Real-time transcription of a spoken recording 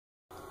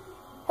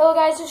Hello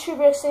guys, it's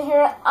Brixton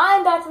here.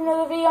 I'm back from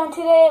another video, and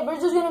today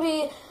we're just going to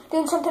be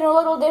doing something a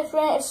little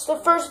different. It's the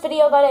first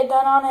video that I've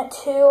done on it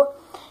too.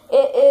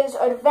 It is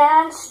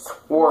Advanced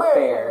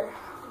Warfare.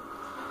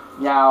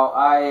 Now,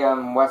 I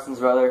am Weston's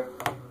brother.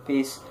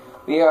 Peace.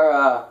 We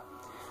are,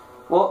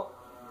 well,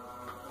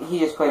 he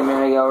just played a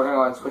minute ago. We're going to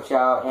go and switch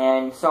out,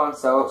 and so.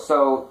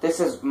 So, this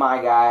is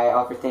my guy,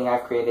 everything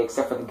I've created,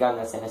 except for the gun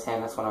that's in his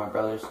hand. That's one of my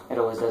brothers. It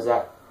always does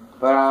that.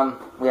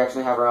 But, we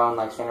actually have our own,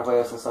 like, standard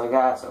playlist and stuff like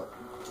that, so.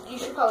 You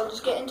should probably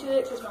just get into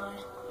it, because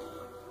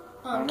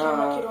my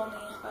camera could only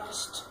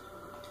last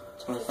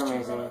for some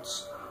reason.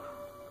 Minutes.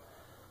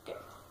 Okay.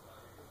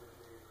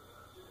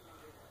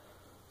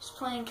 Just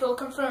playing Kill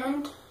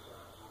Confirmed.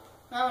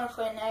 Now I'm going to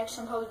play next.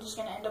 I'm probably just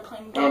going to end up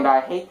playing Dome. And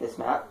I hate this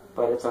map,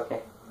 but it's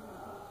okay.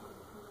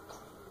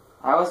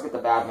 I always get the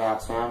bad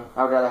maps, man.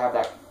 I would rather have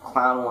that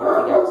clown one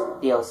if you guys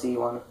DLC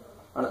one.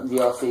 Or the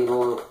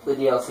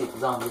DLC for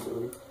zombies,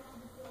 really.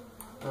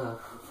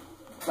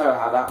 I'd rather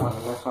have that one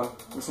than this one.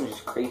 This one's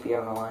just creepy, I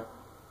don't know why.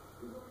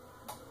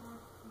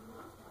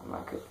 I'm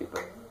not creepy,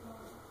 but...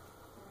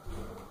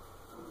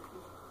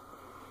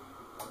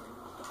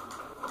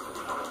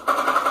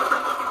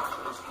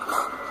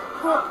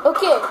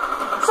 Okay,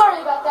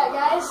 sorry about that,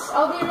 guys.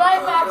 I'll be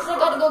right back because I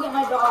gotta go get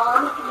my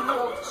dog in the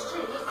middle of the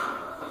street.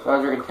 So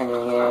as we're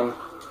continuing in...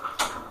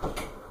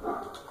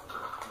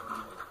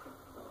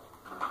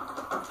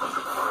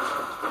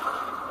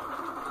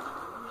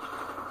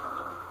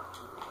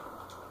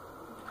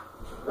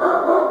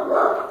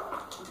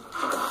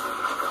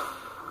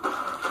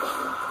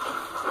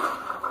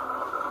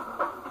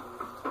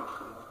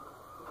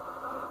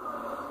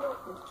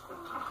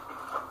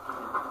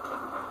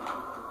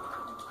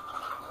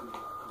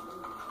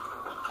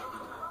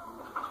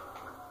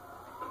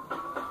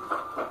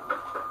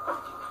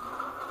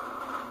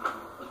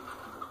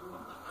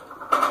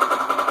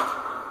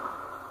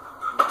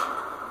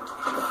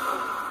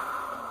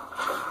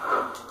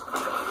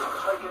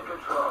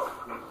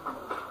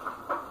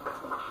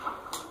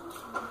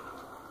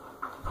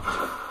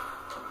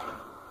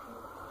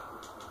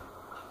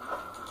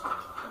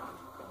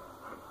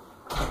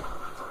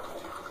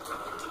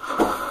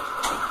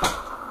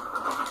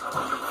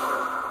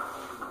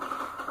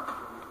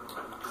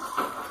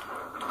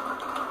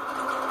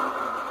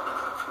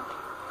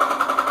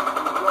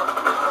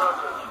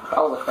 That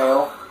was a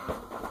fail.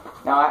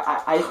 Now,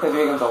 I used to play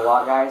video games a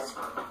lot, guys.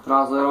 When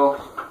I was little,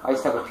 I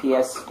used to have a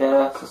PS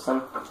Vita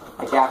system,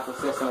 like the actual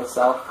system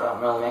itself. I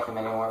don't really make them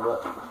anymore,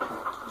 but...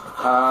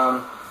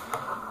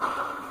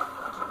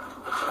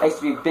 I used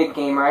to be a big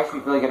gamer. I used to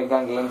be really good at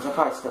gun games. I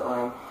probably still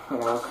am, you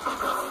know.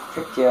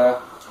 Tricked ya.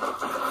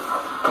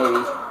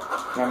 Maybe.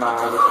 Never mind,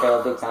 I just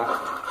failed big time.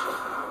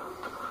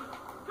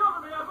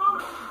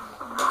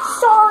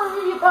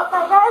 Sorry about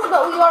that, guys,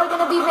 but we are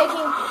going to be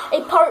making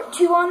a part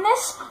 2 on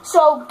this,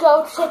 so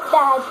go check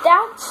that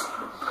out.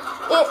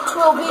 It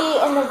will be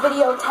in the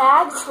video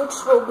tags,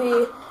 which will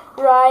be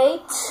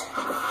right...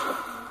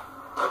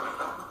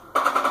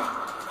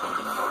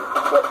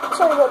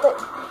 Sorry about that.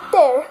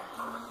 There.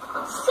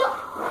 So,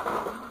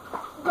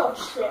 go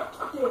straight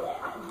through there.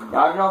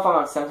 Now, I don't know if I'm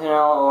on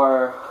Sentinel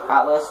or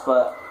Atlas,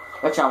 but...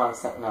 Which I'm on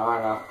Sentinel, I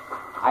don't know.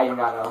 I do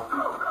not know.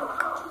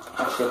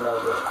 I should know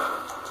this.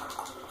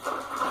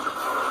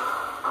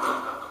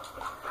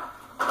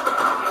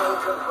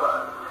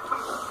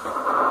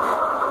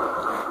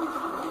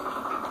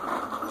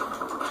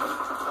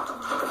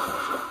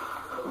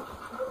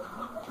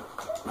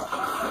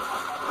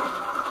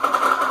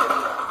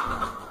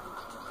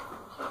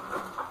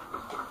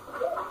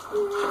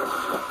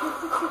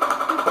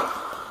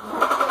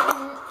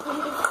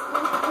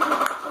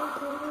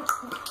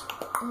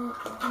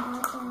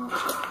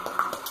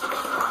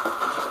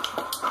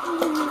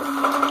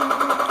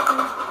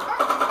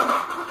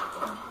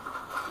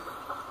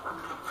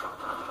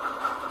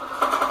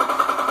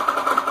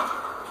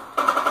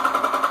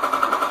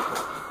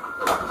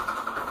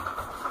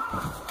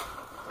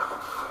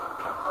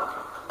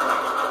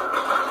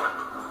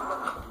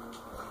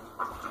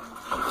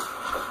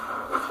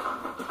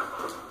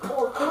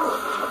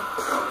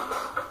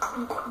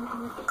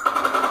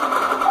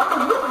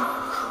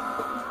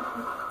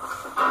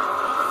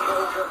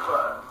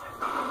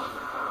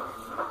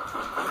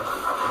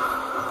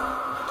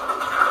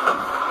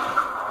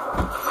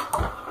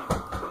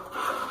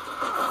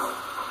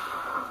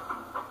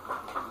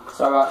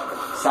 Sorry about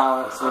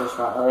silence, so it's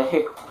not really.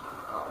 Okay.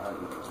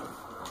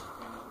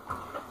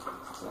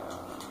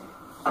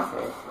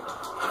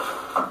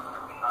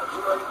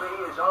 UAV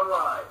is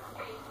online.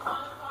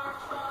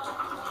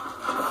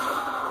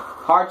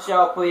 Hard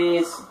shell,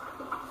 please.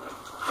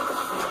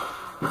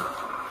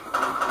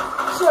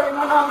 Sorry,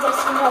 my mom's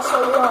asking us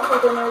what we want for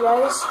dinner,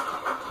 guys.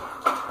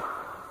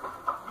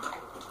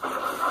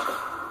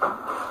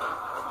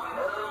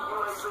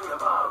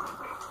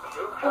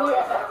 I'll be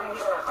right back.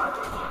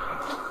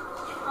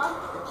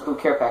 Ooh,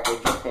 care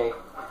package, okay.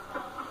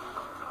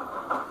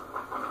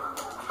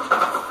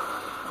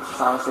 This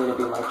is honestly to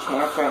be my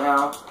chance right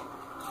now.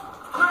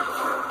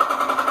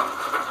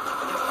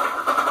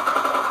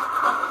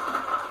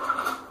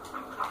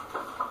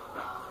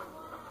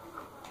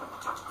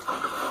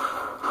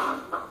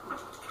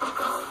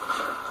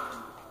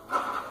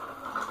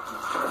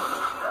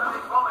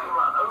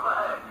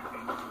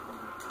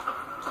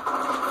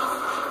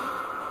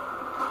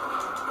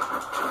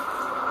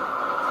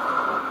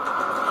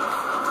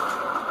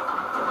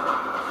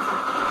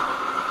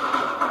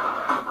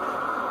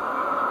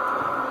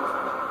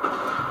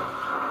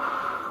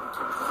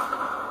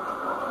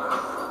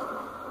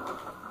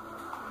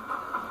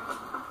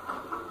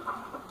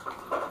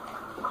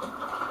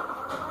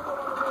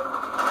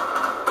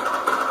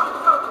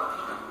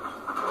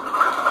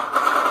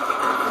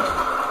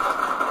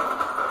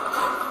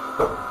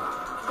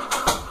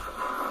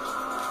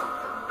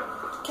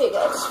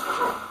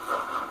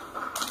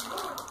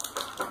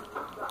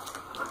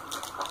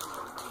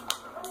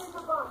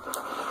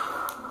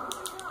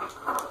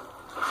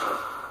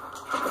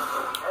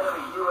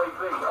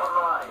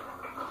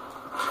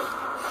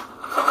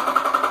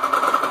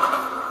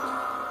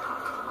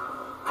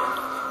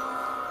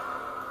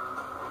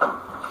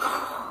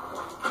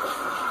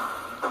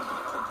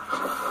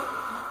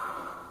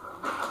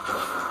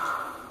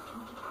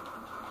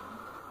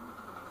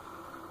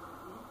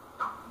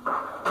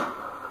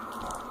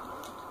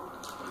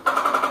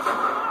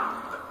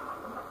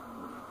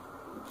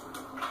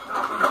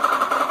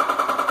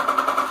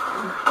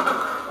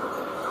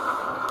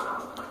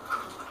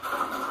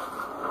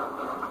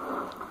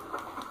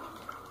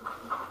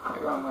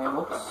 Wrong way,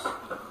 whoops.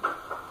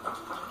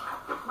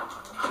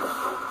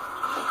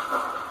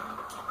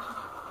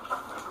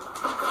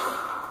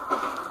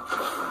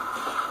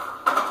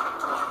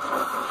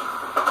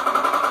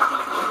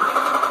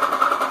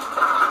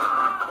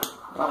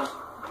 Oh,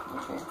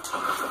 okay.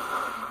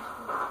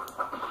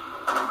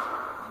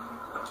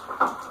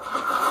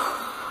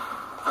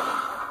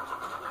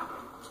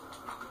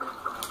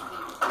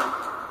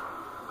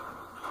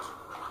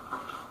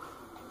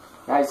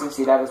 As you can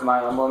see, that is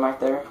my emblem right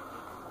there.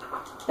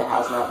 That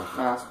has that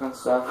mask and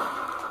stuff. I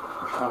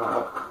don't know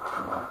what.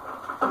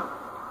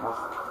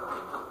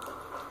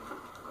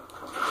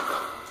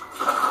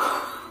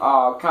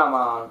 Oh, come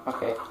on.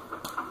 Okay.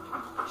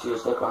 She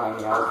just looked behind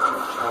me. I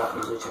don't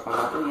usually check on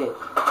that. Look at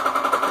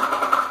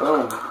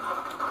boom.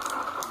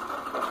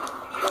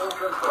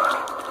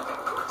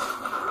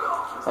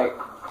 It's like,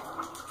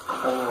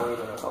 oh, wait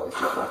a minute, all these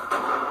people.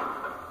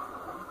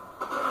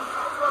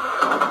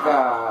 Oh,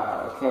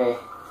 God, okay.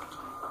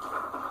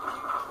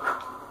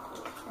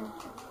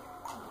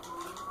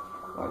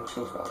 One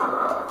change about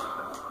that.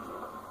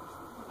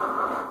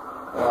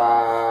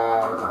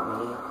 Not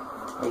me.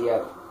 Oh,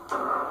 yeah.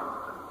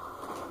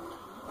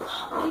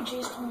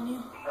 AJ's calling you.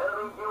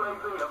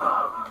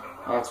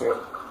 Answer it.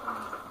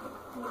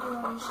 What do you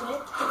want me to say?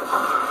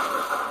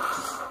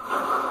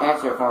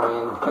 Answer it for me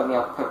and put me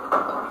up.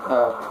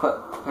 Put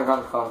it on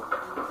the phone.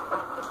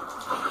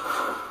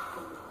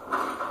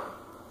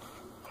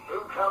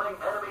 Incoming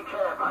enemy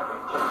care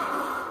package.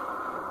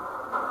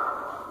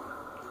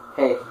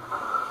 Hey.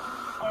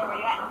 Where are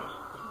you at?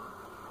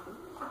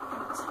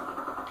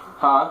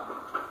 Huh?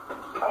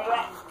 Where are you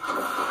at?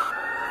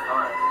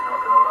 Alright, not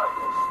gonna like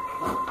this.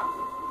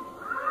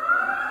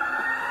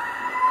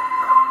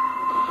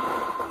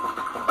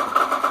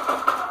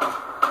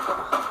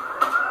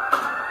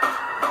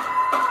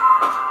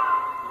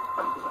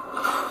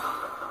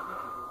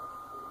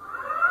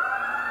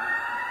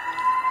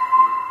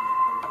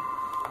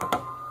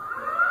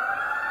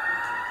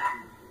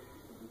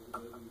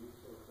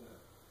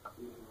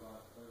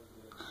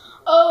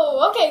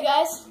 Oh, okay,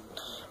 guys.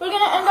 We're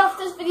gonna end off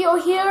this video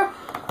here.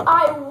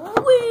 I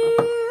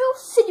will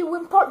see you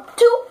in part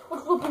 2,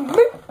 which will be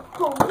me.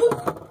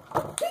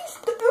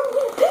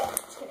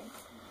 Just kidding.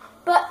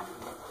 But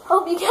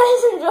hope you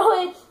guys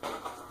enjoyed.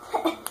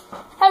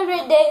 Have a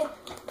great day.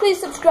 Please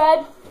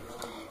subscribe.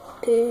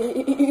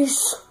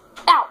 Peace.